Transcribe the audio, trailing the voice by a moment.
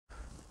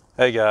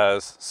Hey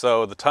guys,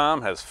 so the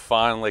time has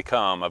finally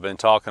come. I've been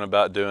talking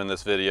about doing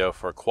this video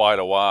for quite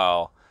a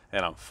while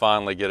and I'm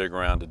finally getting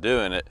around to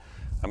doing it.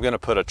 I'm going to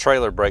put a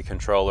trailer brake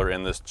controller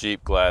in this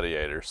Jeep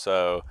Gladiator.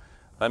 So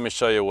let me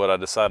show you what I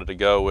decided to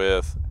go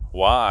with,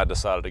 why I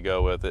decided to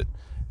go with it,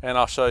 and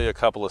I'll show you a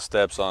couple of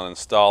steps on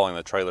installing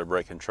the trailer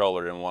brake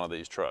controller in one of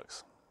these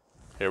trucks.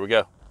 Here we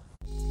go.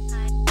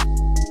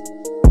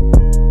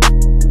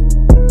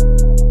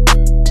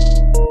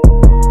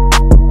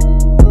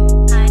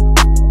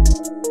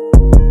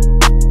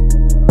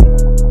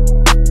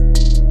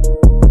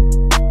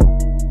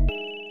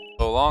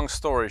 Long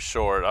story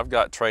short, I've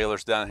got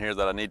trailers down here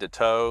that I need to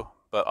tow,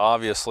 but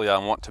obviously I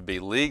want to be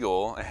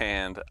legal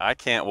and I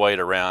can't wait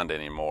around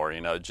anymore. You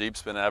know,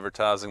 Jeep's been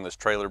advertising this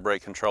trailer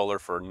brake controller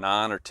for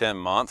 9 or 10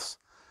 months.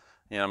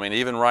 You know, I mean,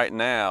 even right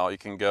now, you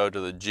can go to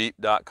the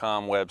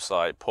jeep.com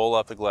website, pull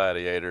up the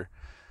Gladiator,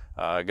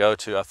 go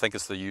to, I think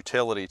it's the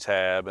utility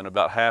tab, and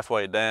about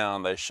halfway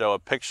down, they show a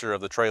picture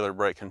of the trailer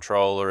brake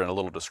controller and a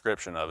little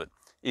description of it,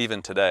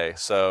 even today.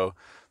 So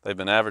they've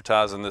been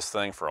advertising this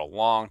thing for a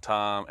long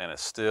time and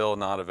it's still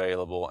not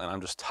available, and I'm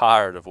just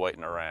tired of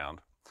waiting around.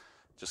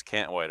 Just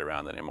can't wait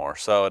around anymore.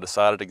 So I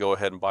decided to go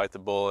ahead and bite the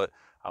bullet.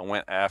 I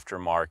went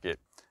aftermarket,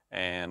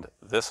 and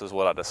this is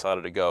what I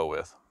decided to go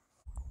with.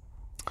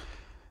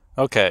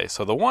 Okay,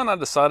 so the one I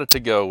decided to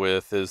go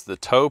with is the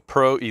Tow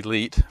Pro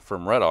Elite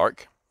from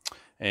Redarc,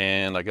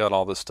 and I got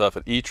all this stuff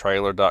at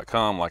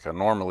eTrailer.com like I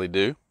normally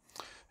do.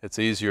 It's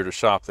easier to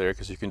shop there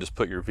because you can just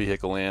put your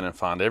vehicle in and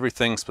find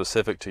everything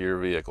specific to your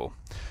vehicle.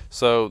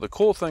 So the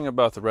cool thing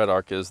about the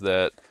Redarc is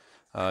that,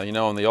 you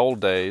know, in the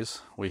old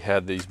days, we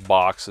had these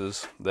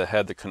boxes that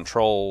had the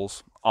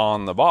controls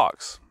on the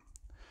box.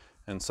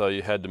 And so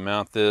you had to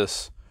mount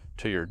this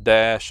to your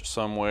dash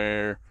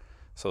somewhere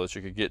so that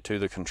you could get to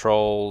the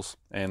controls,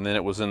 and then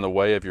it was in the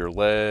way of your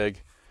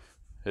leg.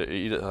 It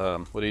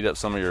would eat up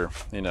some of your,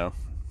 you know,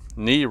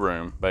 knee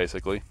room,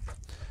 basically.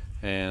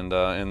 And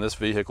in this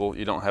vehicle,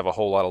 you don't have a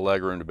whole lot of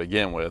leg room to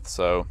begin with.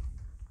 So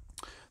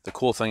the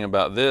cool thing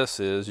about this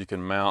is you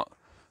can mount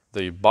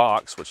the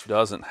box, which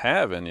doesn't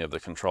have any of the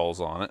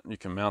controls on it. You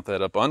can mount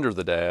that up under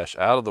the dash,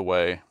 out of the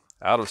way,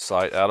 out of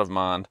sight, out of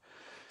mind,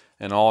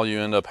 and all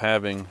you end up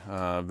having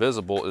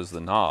visible is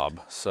the knob.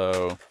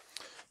 So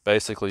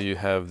basically you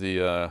have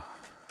the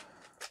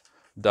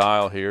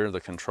dial here,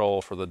 the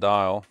control for the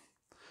dial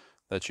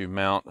that you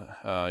mount.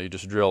 You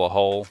just drill a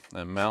hole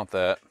and mount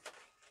that.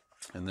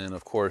 And then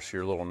of course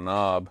your little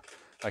knob,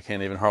 I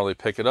can't even hardly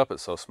pick it up,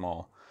 it's so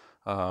small,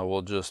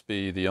 will just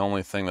be the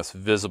only thing that's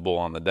visible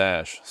on the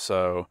dash.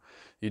 So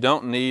you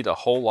don't need a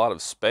whole lot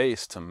of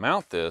space to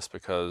mount this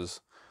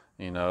because,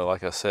 you know,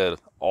 like I said,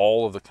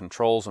 all of the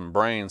controls and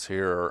brains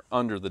here are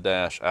under the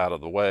dash, out of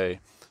the way.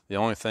 The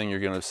only thing you're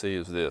going to see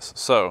is this.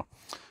 So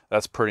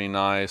that's pretty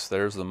nice.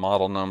 There's the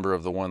model number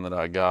of the one that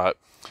I got.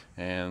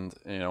 And,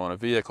 you know, in a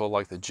vehicle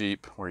like the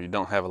Jeep where you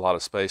don't have a lot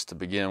of space to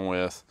begin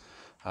with,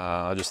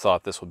 I just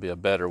thought this would be a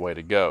better way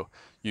to go.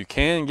 You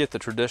can get the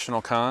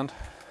traditional kind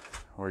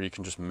where you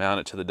can just mount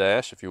it to the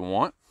dash if you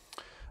want.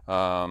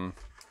 But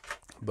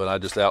I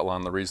just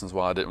outlined the reasons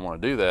why I didn't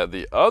want to do that.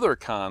 The other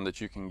kind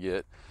that you can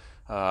get,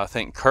 I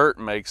think Kurt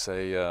makes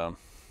a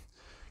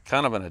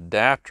kind of an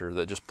adapter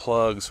that just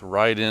plugs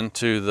right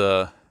into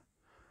the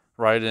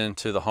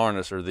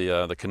harness, or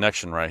the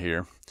connection right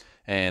here,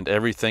 and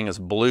everything is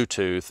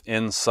Bluetooth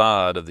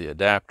inside of the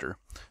adapter,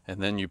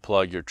 and then you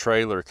plug your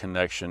trailer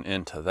connection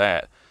into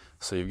that.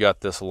 So you've got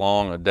this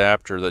long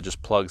adapter that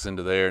just plugs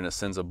into there, and it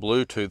sends a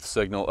Bluetooth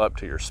signal up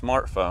to your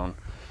smartphone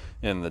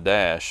in the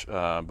dash.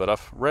 But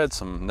I've read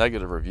some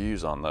negative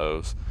reviews on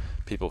those.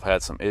 People have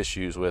had some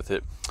issues with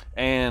it,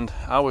 and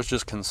I was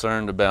just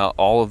concerned about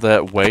all of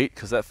that weight,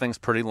 because that thing's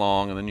pretty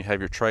long, and then you have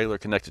your trailer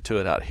connected to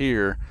it out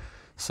here.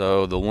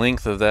 So the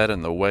length of that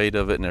and the weight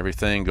of it and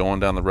everything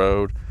going down the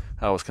road,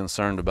 I was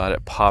concerned about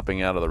it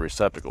popping out of the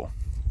receptacle,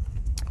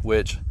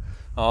 which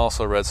I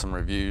also read some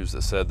reviews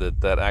that said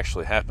that that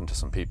actually happened to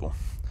some people.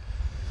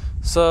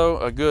 So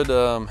a good,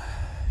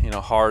 you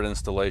know, hard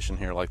installation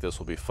here like this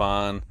will be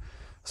fine,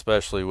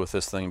 especially with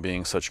this thing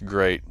being such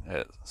great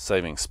at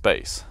saving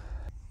space.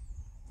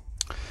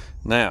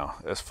 Now,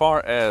 as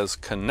far as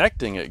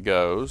connecting it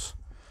goes,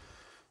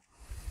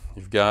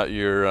 you've got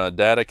your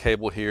data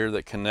cable here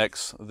that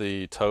connects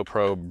the Tow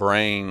Pro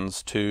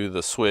brains to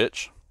the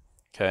switch.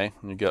 Okay,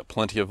 you've got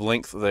plenty of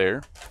length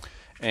there,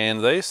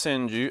 and they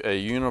send you a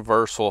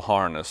universal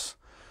harness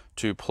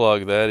to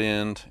plug that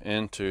end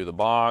into the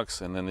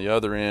box, and then the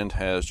other end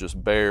has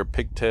just bare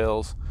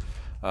pigtails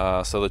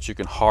so that you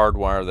can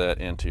hardwire that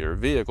into your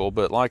vehicle.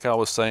 But like I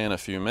was saying a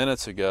few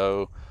minutes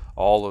ago,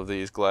 all of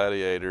these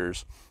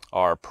Gladiators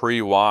are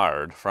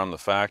pre-wired from the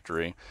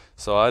factory,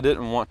 so I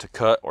didn't want to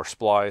cut or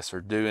splice or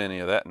do any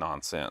of that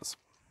nonsense.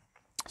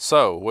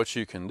 So what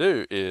you can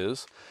do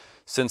is,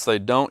 since they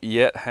don't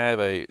yet have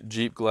a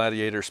Jeep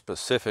Gladiator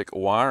specific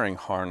wiring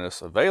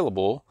harness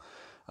available,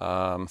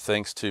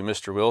 thanks to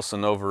Mr.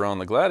 Wilson over on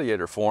the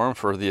Gladiator forum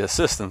for the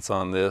assistance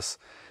on this,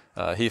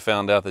 he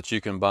found out that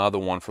you can buy the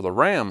one for the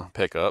Ram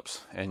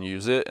pickups and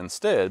use it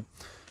instead,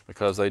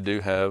 because they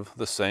do have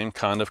the same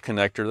kind of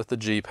connector that the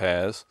Jeep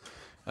has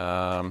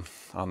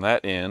on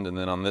that end, and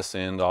then on this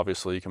end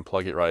obviously you can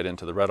plug it right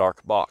into the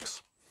Redarc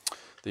box.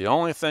 The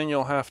only thing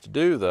you'll have to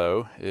do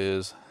though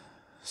is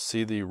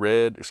see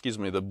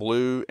the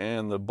blue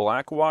and the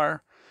black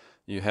wire.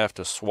 You have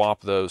to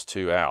swap those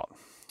two out.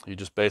 You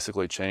just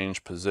basically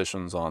change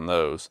positions on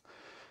those.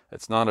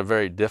 It's not a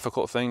very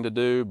difficult thing to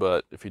do,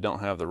 but if you don't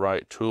have the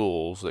right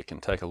tools, it can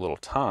take a little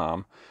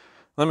time.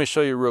 Let me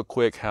show you real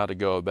quick how to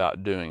go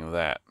about doing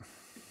that.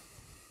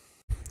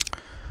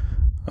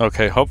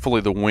 Okay,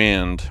 hopefully the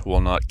wind will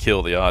not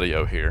kill the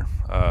audio here,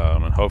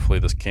 and hopefully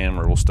this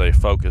camera will stay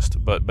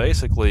focused. But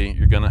basically,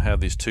 you're going to have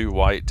these two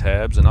white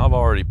tabs, and I've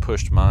already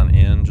pushed mine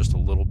in just a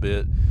little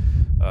bit.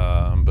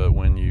 But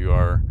when you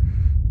are,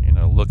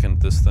 looking at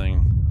this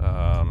thing,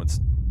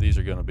 these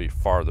are going to be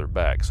farther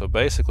back. So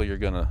basically, you're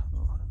going to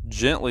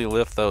gently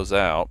lift those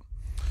out.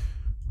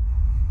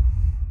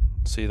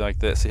 See like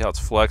that? See how it's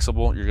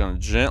flexible? You're going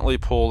to gently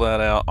pull that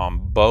out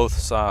on both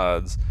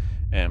sides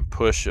and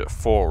push it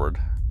forward.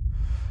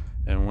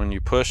 And when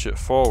you push it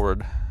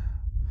forward,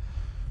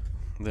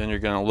 then you're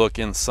going to look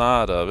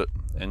inside of it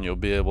and you'll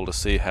be able to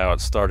see how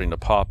it's starting to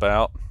pop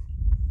out.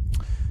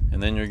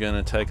 And then you're going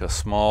to take a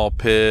small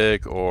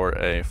pick or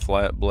a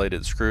flat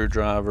bladed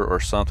screwdriver or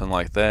something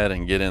like that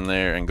and get in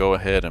there and go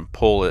ahead and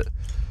pull it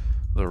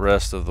the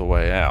rest of the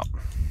way out.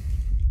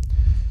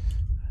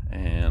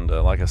 And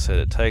like I said,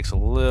 it takes a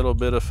little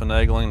bit of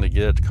finagling to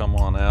get it to come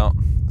on out,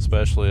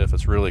 especially if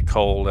it's really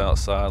cold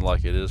outside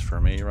like it is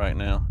for me right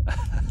now.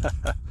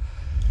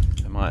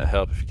 It might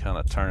help if you kind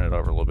of turn it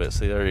over a little bit.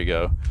 See, there you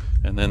go.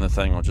 And then the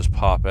thing will just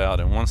pop out.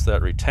 And once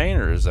that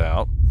retainer is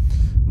out,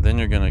 then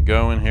you're going to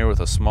go in here with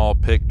a small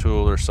pick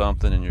tool or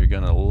something, and you're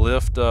going to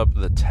lift up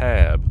the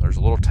tab. There's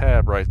a little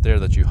tab right there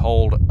that you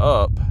hold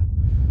up,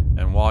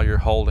 and while you're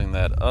holding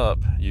that up,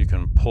 you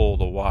can pull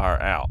the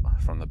wire out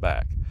from the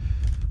back.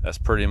 That's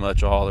pretty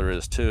much all there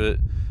is to it.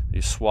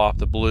 You swap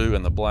the blue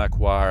and the black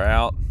wire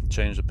out,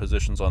 change the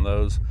positions on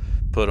those,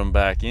 put them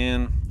back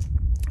in,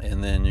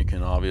 and then you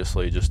can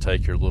obviously just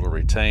take your little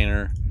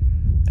retainer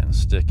and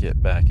stick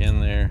it back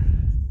in there,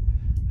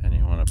 and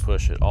you want to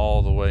push it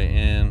all the way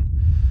in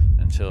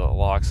until it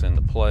locks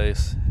into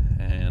place.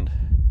 And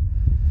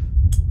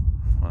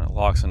when it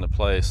locks into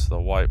place, the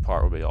white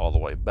part will be all the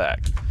way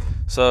back.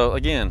 So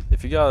again,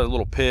 if you got a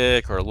little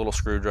pick or a little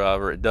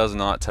screwdriver, it does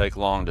not take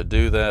long to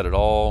do that at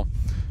all,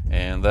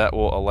 and that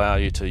will allow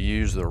you to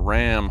use the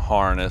RAM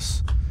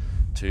harness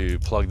to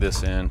plug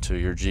this into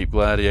your Jeep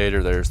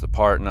Gladiator. There's the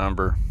part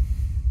number,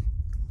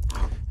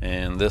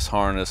 and this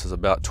harness is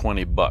about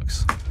 20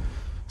 bucks.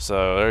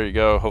 So there you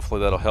go.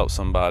 Hopefully that'll help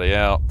somebody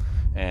out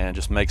and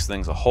just makes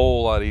things a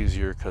whole lot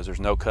easier because there's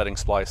no cutting,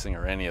 splicing,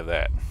 or any of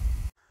that.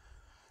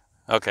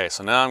 Okay,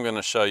 so now I'm going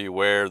to show you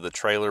where the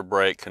trailer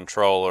brake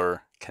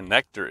controller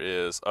connector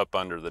is up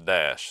under the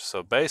dash.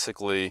 So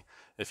basically,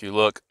 if you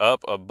look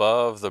up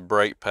above the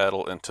brake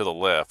pedal and to the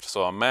left,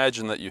 so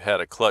imagine that you had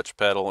a clutch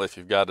pedal. If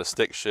you've got a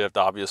stick shift,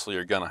 obviously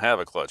you're going to have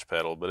a clutch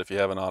pedal, but if you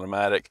have an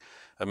automatic,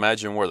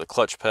 imagine where the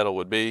clutch pedal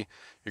would be.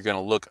 You're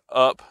going to look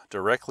up,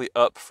 directly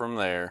up from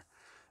there,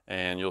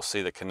 and you'll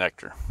see the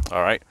connector.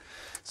 All right,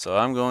 so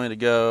I'm going to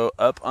go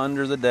up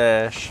under the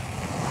dash,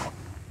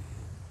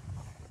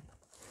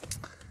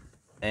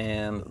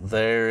 and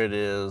there it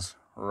is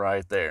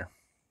right there.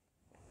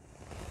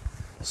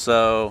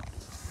 So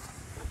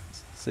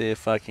see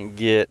if I can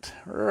get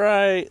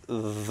right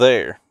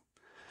there.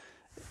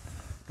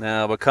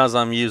 Now, because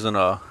I'm using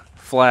a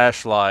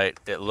flashlight,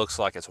 it looks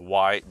like it's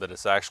white, but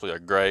it's actually a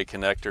gray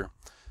connector.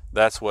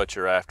 That's what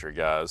you're after,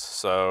 guys.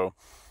 So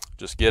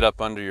just get up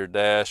under your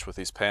dash with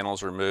these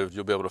panels removed.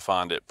 You'll be able to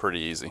find it pretty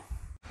easy.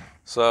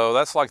 So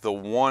that's like the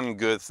one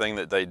good thing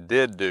that they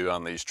did do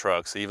on these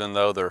trucks. Even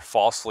though they're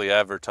falsely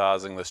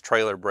advertising this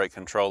trailer brake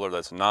controller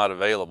that's not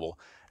available,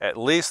 at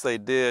least they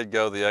did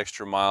go the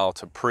extra mile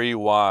to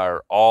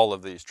pre-wire all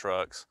of these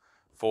trucks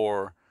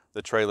for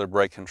the trailer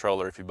brake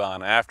controller if you buy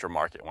an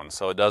aftermarket one.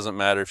 So it doesn't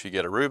matter if you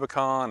get a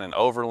Rubicon, an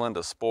Overland,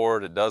 a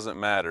Sport, it doesn't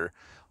matter.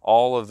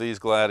 All of these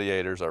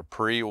Gladiators are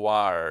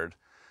pre-wired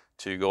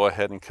to go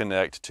ahead and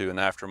connect to an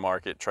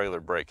aftermarket trailer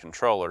brake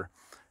controller.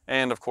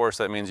 And of course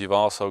that means you've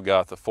also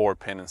got the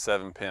 4-pin and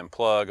 7-pin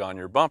plug on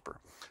your bumper.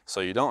 So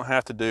you don't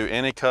have to do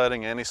any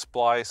cutting, any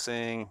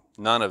splicing,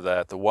 none of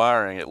that. The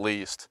wiring at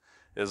least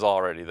is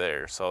already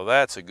there. So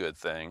that's a good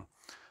thing.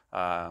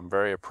 I'm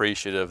very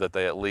appreciative that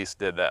they at least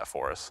did that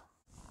for us.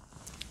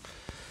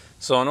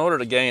 So in order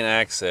to gain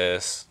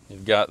access,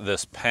 you've got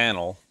this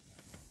panel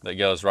that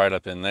goes right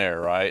up in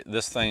there, right?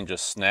 This thing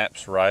just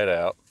snaps right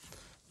out.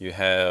 You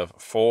have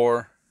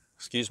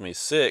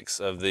 6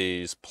 of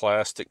these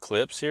plastic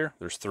clips here.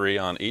 There's 3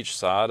 on each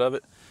side of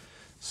it.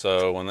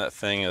 So when that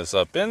thing is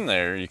up in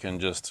there, you can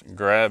just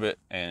grab it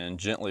and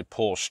gently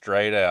pull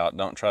straight out.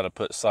 Don't try to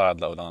put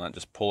side load on it,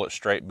 just pull it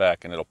straight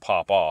back and it'll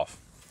pop off.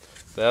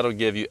 That'll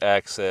give you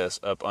access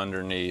up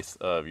underneath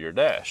of your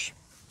dash.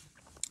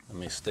 Let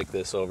me stick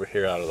this over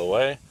here out of the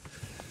way.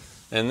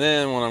 And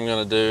then what I'm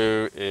gonna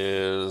do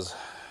is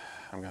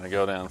I'm gonna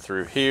go down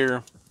through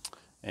here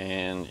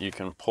and you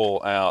can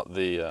pull out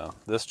the,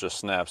 this just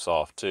snaps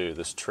off too,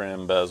 this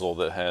trim bezel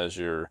that has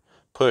your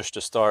push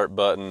to start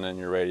button and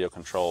your radio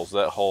controls.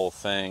 That whole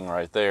thing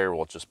right there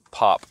will just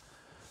pop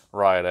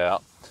right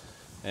out,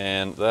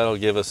 and that'll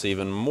give us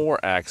even more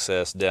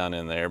access down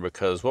in there,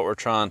 because what we're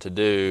trying to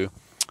do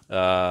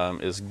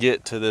is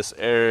get to this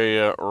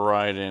area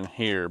right in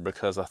here,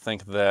 because I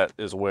think that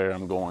is where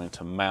I'm going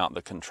to mount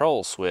the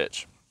control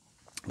switch.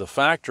 The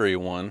factory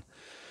one,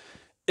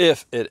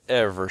 if it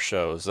ever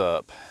shows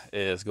up,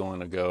 is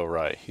going to go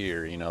right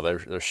here. You know,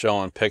 they're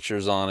showing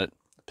pictures of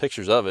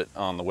it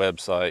on the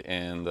website,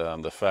 and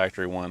the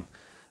factory one,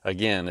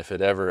 again, if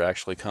it ever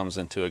actually comes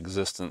into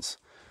existence,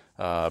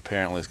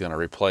 apparently is going to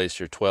replace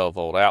your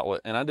 12-volt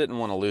outlet, and I didn't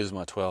want to lose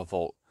my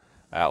 12-volt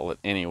outlet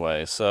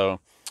anyway, so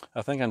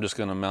I think I'm just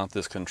going to mount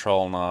this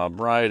control knob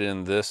right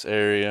in this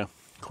area.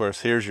 Of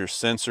course, here's your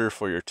sensor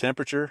for your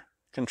temperature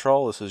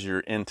control. This is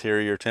your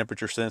interior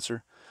temperature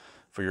sensor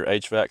for your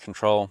HVAC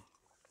control.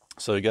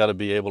 So you got to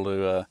be able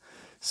to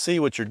see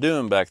what you're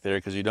doing back there,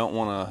 because you don't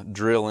want to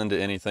drill into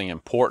anything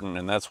important,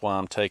 and that's why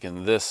I'm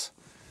taking this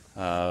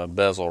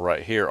bezel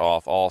right here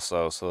off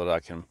also, so that I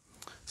can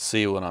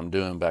see what I'm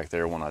doing back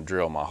there when I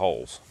drill my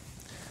holes.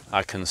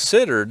 I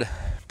considered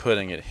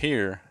putting it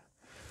here,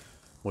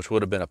 which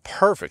would have been a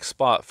perfect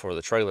spot for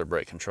the trailer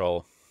brake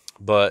control,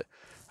 but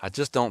I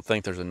just don't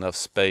think there's enough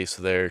space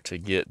there to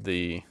get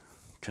the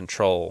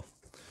control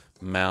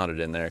mounted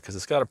in there, because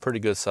it's got a pretty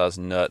good sized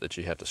nut that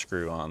you have to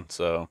screw on.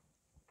 So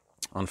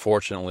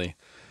unfortunately,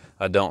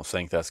 I don't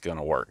think that's going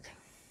to work.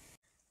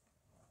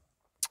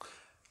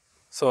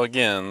 So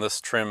again, this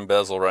trim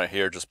bezel right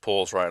here just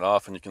pulls right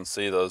off, and you can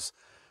see those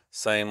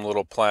same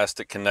little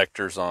plastic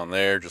connectors on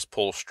there. Just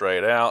pull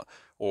straight out,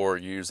 or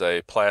use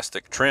a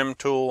plastic trim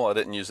tool. I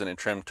didn't use any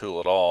trim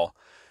tool at all,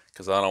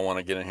 because I don't want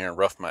to get in here and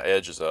rough my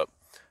edges up.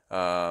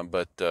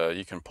 But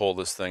you can pull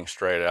this thing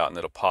straight out and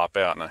it'll pop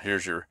out. Now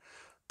here's your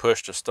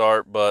push to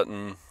start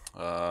button,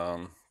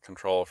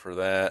 control for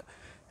that,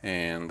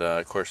 and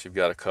of course you've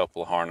got a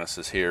couple of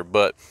harnesses here,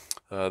 but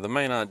the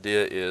main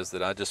idea is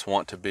that I just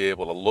want to be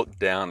able to look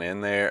down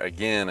in there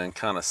again and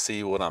kind of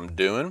see what I'm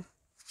doing,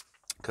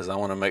 because I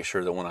want to make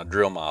sure that when I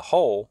drill my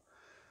hole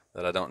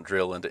that I don't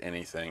drill into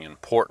anything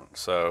important.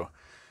 So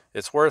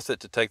it's worth it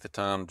to take the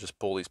time to just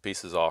pull these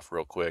pieces off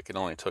real quick. It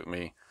only took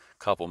me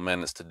a couple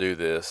minutes to do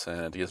this,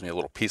 and it gives me a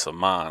little peace of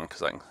mind,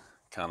 because I can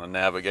kind of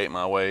navigate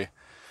my way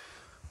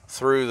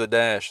through the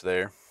dash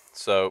there.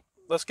 So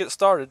let's get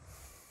started.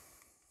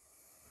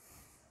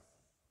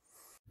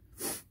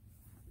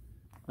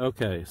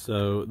 Okay,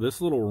 so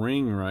this little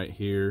ring right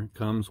here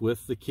comes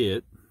with the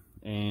kit,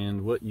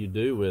 and what you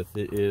do with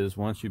it is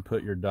once you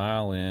put your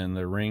dial in,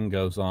 the ring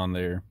goes on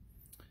there,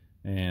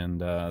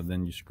 and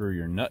then you screw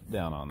your nut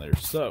down on there.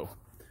 So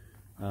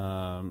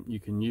you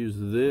can use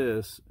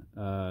this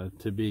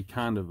to be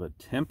kind of a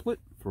template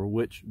for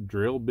which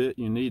drill bit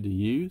you need to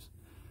use,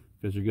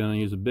 because you're going to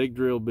use a big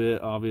drill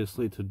bit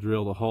obviously to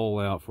drill the hole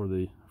out for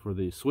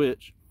the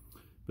switch,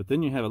 but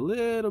then you have a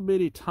little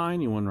bitty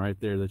tiny one right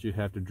there that you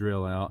have to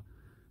drill out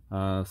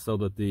so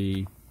that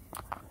the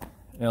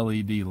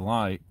LED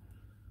light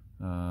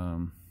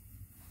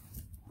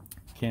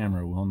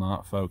camera will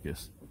not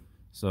focus.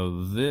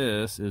 So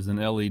this is an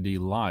LED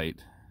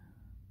light,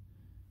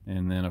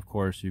 and then of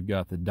course you've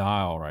got the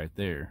dial right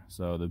there.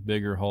 So the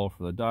bigger hole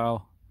for the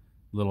dial,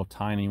 little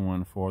tiny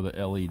one for the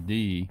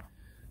LED,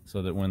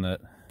 so that when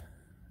that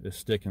is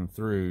sticking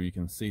through, you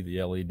can see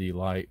the LED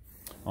light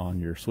on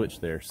your switch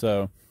there.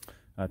 So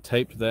I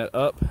taped that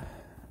up,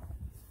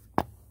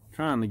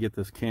 trying to get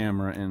this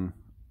camera in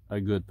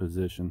a good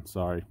position,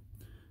 sorry,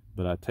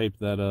 but I taped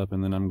that up,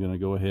 and then I'm going to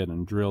go ahead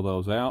and drill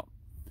those out,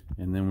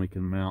 and then we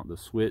can mount the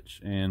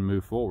switch and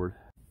move forward.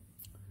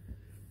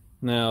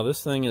 Now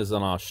this thing is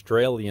an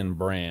Australian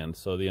brand,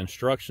 so the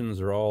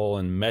instructions are all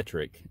in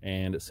metric,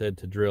 and it said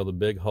to drill the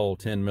big hole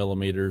 10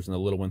 millimeters and the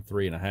little one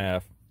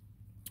 3.5.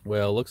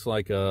 Well, it looks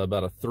like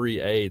about a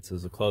 3/8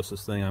 is the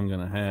closest thing I'm going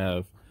to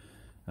have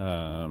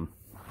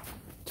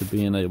to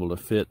being able to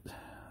fit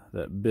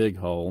that big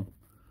hole.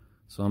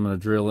 So I'm going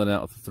to drill it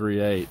out with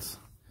 3/8,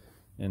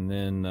 and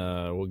then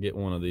we'll get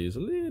one of these a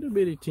little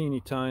bitty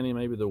teeny tiny,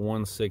 maybe the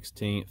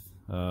 1/16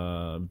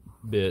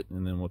 bit,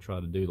 and then we'll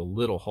try to do the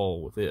little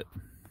hole with it.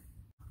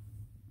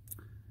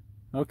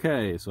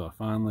 Okay, so I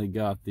finally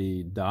got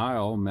the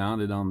dial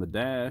mounted on the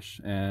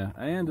dash, and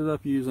I ended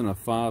up using a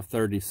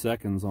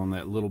 5/32 on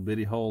that little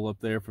bitty hole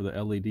up there for the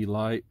LED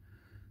light.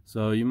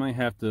 So you might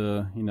have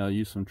to,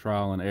 use some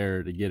trial and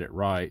error to get it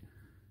right.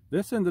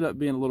 This ended up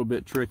being a little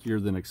bit trickier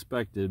than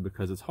expected,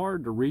 because it's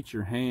hard to reach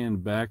your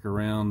hand back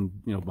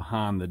around,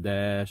 behind the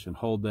dash and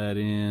hold that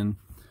in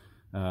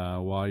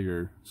while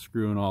you're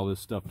screwing all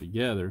this stuff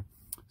together.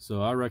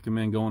 So I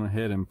recommend going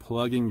ahead and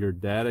plugging your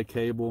data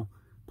cable,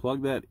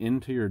 plug that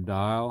into your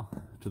dial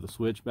to the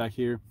switch back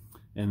here,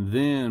 and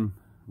then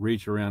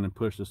reach around and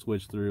push the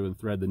switch through and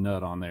thread the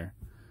nut on there.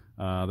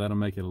 That'll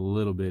make it a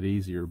little bit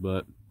easier,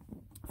 but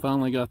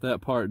finally got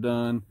that part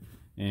done,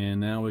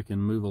 and now we can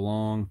move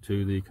along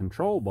to the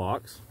control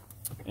box.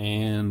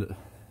 And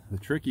the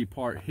tricky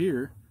part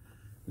here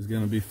is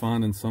going to be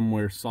finding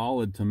somewhere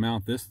solid to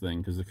mount this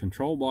thing, because the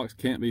control box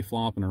can't be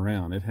flopping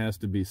around. It has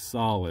to be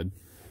solid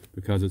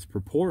because it's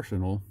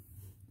proportional,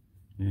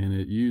 and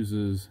it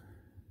uses,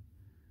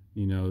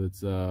 you know,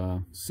 it's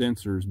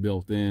sensors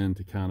built in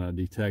to kind of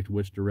detect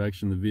which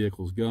direction the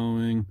vehicle's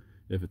going,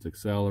 if it's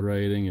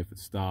accelerating, if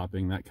it's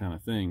stopping, that kind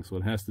of thing. So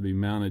it has to be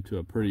mounted to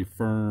a pretty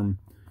firm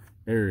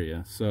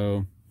area.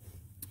 So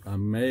I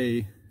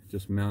may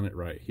just mount it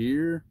right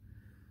here.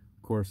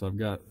 Of course, I've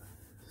got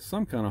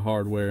some kind of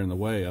hardware in the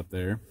way up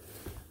there,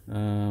 but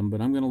I'm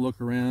going to look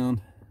around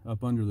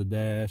up under the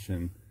dash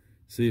and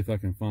see if I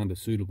can find a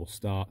suitable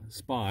spot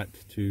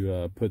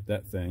to put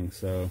that thing.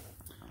 So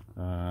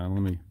let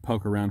me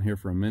poke around here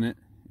for a minute,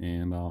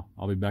 and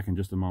I'll be back in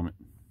just a moment.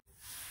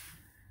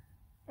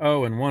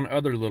 Oh, and one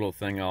other little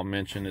thing I'll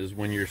mention is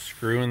when you're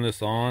screwing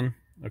this on,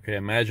 okay,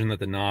 imagine that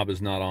the knob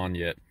is not on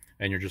yet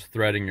and you're just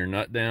threading your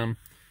nut down.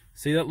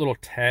 See that little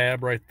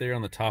tab right there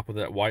on the top of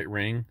that white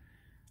ring?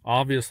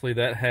 Obviously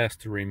that has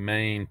to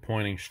remain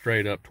pointing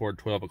straight up toward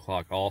 12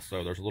 o'clock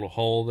also. There's a little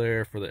hole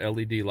there for the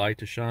LED light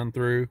to shine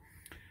through,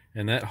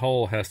 and that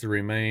hole has to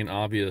remain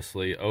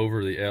obviously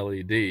over the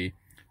LED.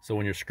 So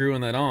when you're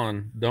screwing that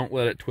on, don't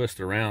let it twist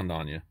around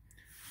on you.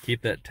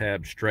 Keep that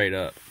tab straight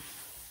up.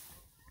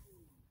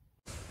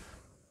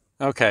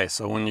 Okay,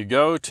 so when you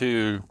go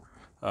to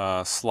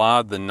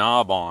slide the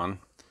knob on,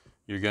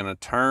 you're going to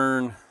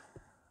turn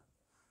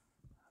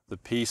the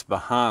piece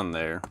behind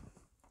there.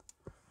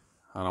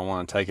 I don't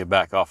want to take it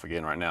back off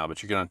again right now,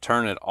 but you're going to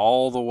turn it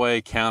all the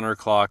way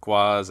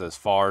counterclockwise as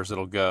far as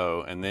it'll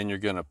go, and then you're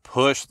going to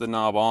push the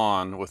knob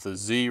on with the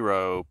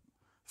 0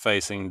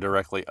 facing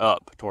directly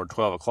up toward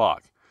 12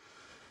 o'clock.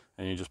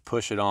 And you just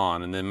push it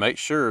on, and then make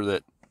sure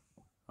that,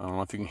 I don't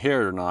know if you can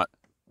hear it or not,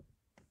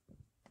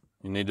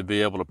 you need to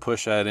be able to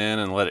push that in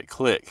and let it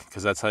click,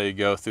 because that's how you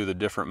go through the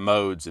different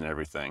modes and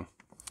everything.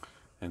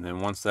 And then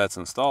once that's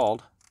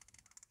installed,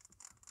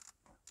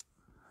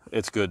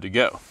 it's good to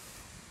go.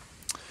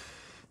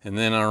 And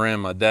then I ran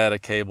my data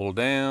cable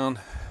down,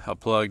 I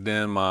plugged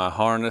in my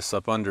harness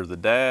up under the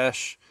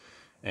dash,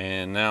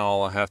 and now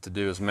all I have to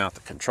do is mount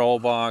the control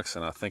box,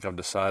 and I think I've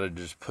decided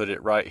to just put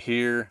it right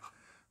here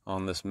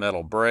on this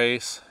metal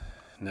brace.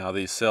 Now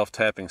these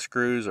self-tapping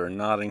screws are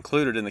not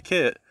included in the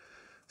kit,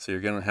 so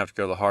you're going to have to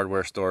go to the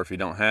hardware store if you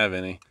don't have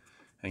any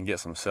and get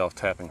some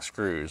self-tapping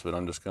screws. But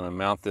I'm just going to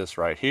mount this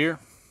right here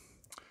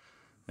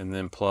and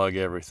then plug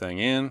everything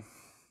in.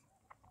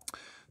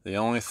 The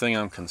only thing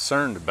I'm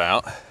concerned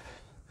about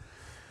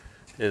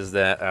is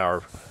that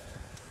our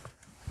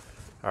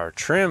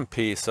trim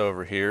piece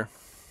over here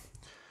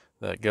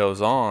that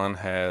goes on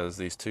has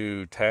these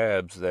 2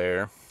 tabs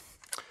there.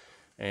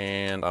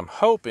 And I'm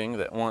hoping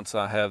that once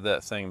I have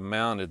that thing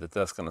mounted,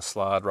 that's going to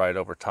slide right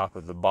over top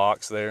of the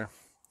box there.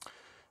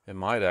 It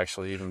might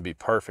actually even be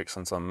perfect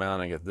since I'm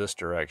mounting it this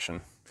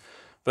direction.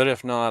 But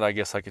if not, I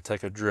guess I could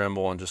take a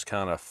Dremel and just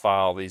kind of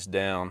file these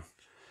down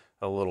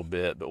a little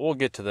bit. But we'll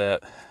get to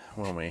that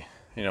when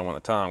when the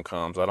time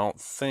comes. I don't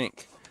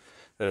think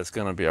that it's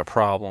going to be a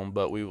problem,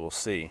 but we will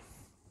see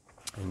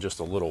in just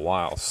a little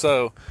while.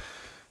 So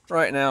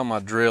right now my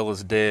drill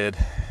is dead.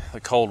 The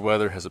cold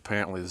weather has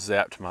apparently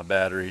zapped my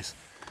batteries.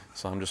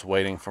 So I'm just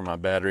waiting for my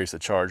batteries to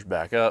charge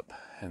back up,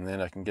 and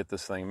then I can get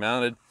this thing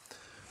mounted,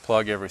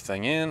 plug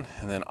everything in,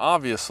 and then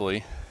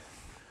obviously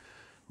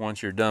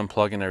once you're done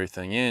plugging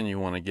everything in, you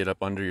want to get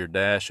up under your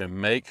dash and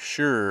make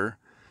sure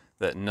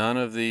that none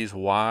of these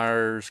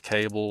wires,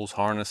 cables,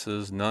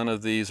 harnesses, none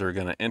of these are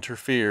going to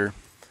interfere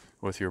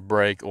with your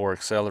brake or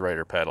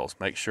accelerator pedals.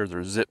 Make sure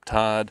they're zip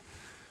tied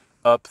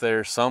up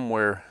there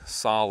somewhere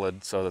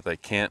solid so that they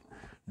can't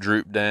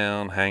droop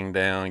down, hang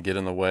down, get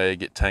in the way,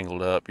 get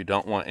tangled up. You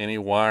don't want any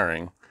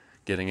wiring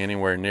getting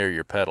anywhere near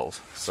your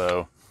pedals.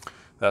 So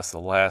that's the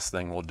last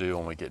thing we'll do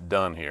when we get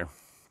done here.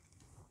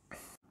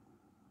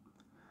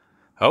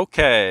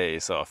 Okay,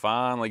 so I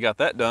finally got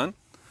that done.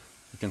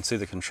 You can see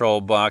the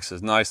control box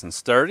is nice and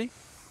sturdy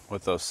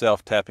with those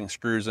self-tapping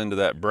screws into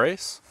that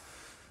brace.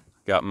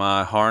 Got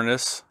my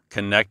harness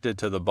connected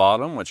to the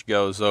bottom, which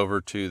goes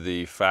over to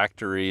the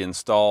factory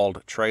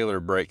installed trailer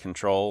brake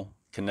control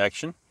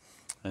connection.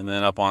 And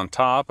then up on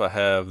top, I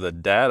have the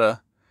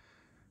data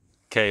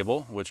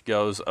cable, which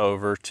goes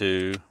over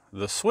to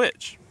the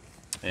switch.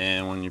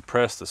 And when you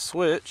press the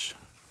switch,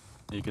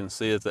 you can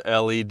see that the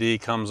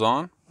LED comes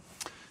on.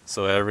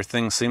 So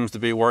everything seems to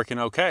be working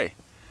okay.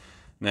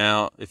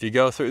 Now, if you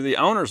go through the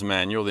owner's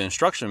manual, the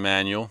instruction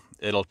manual,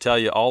 it'll tell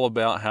you all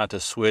about how to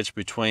switch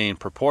between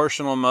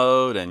proportional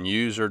mode and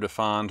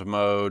user-defined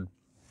mode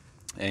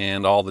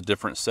and all the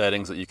different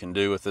settings that you can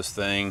do with this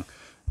thing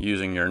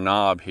using your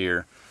knob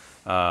here.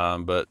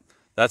 But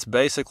that's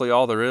basically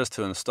all there is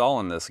to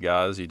installing this,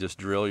 guys. You just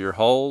drill your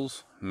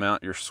holes,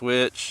 mount your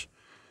switch,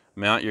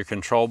 mount your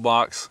control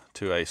box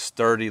to a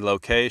sturdy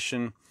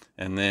location,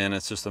 and then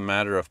it's just a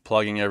matter of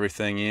plugging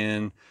everything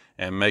in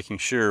and making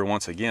sure,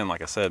 once again,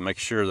 like I said, make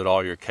sure that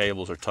all your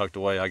cables are tucked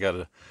away.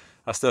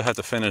 I still have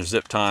to finish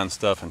zip tying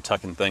stuff and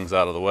tucking things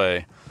out of the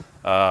way.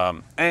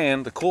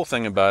 And the cool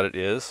thing about it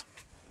is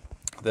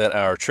that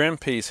our trim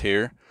piece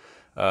here,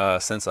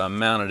 since I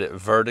mounted it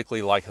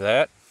vertically like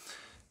that,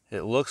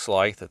 it looks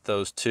like that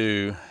those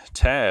two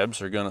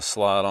tabs are going to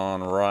slide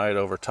on right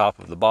over top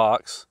of the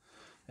box,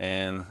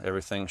 and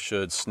everything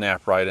should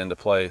snap right into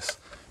place,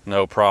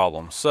 no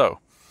problem. So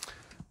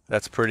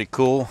that's pretty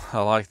cool.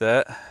 I like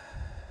that.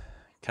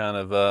 Kind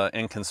of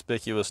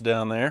inconspicuous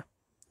down there,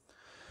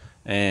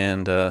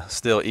 and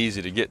still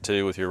easy to get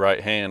to with your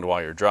right hand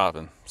while you're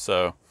driving.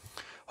 So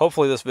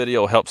hopefully this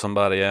video will help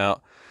somebody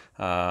out.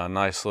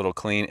 Nice little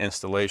clean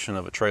installation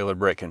of a trailer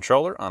brake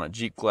controller on a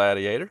Jeep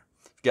Gladiator.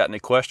 If you got any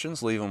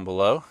questions, leave them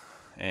below,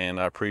 and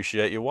I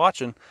appreciate you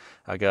watching.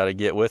 I got to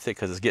get with it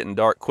because it's getting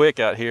dark quick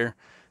out here,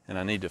 and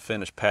I need to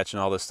finish patching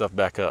all this stuff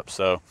back up.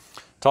 So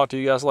talk to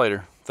you guys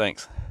later.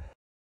 Thanks.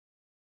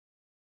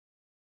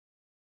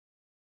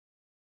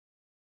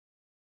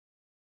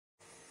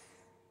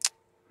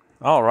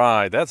 All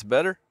right, that's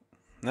better.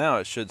 Now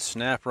it should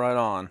snap right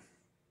on.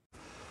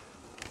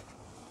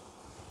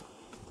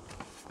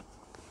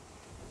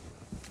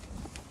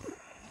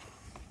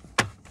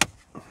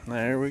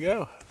 There we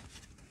go.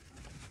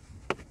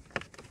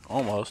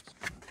 Almost.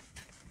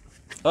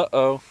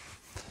 Uh-oh.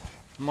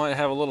 Might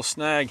have a little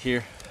snag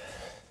here.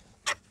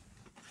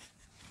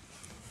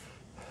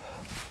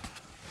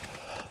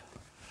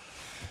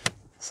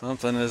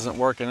 Something isn't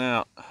working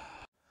out.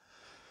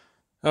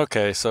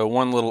 Okay, so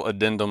one little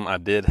addendum, I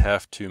did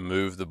have to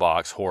move the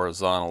box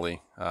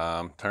horizontally.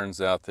 Turns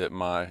out that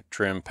my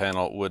trim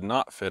panel would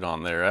not fit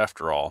on there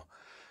after all.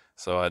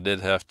 So I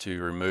did have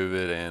to remove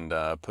it and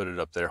put it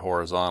up there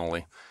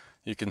horizontally.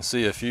 You can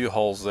see a few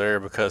holes there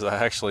because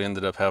I actually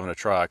ended up having to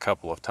try a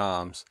couple of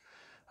times.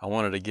 I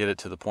wanted to get it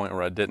to the point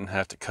where I didn't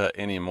have to cut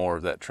any more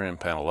of that trim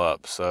panel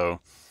up.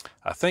 So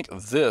I think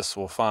this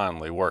will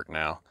finally work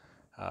now.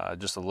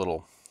 Just a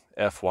little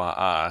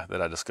FYI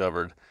that I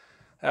discovered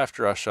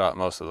after I shot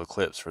most of the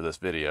clips for this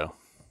video.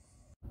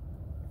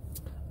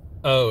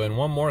 Oh, and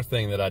one more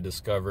thing that I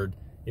discovered: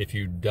 if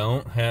you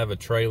don't have a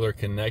trailer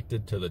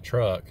connected to the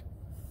truck,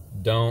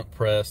 don't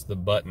press the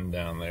button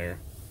down there.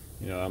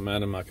 You know, I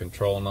mounted my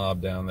control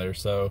knob down there,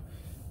 so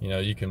you know,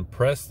 you can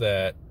press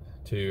that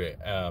to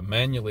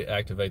manually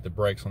activate the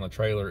brakes on the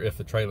trailer if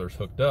the trailer's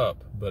hooked up.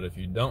 But if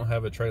you don't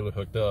have a trailer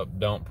hooked up,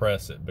 don't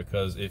press it,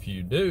 because if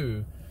you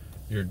do,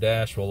 your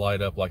dash will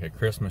light up like a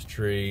Christmas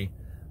tree.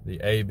 The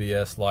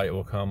ABS light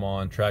will come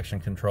on, traction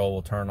control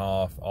will turn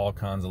off, all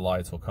kinds of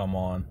lights will come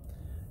on.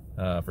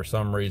 For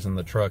some reason,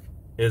 the truck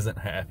isn't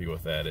happy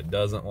with that. It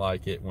doesn't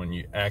like it when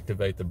you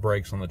activate the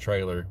brakes on the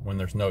trailer when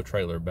there's no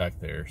trailer back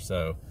there.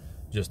 So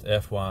just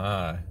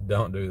FYI,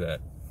 don't do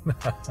that.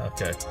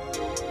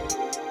 Okay.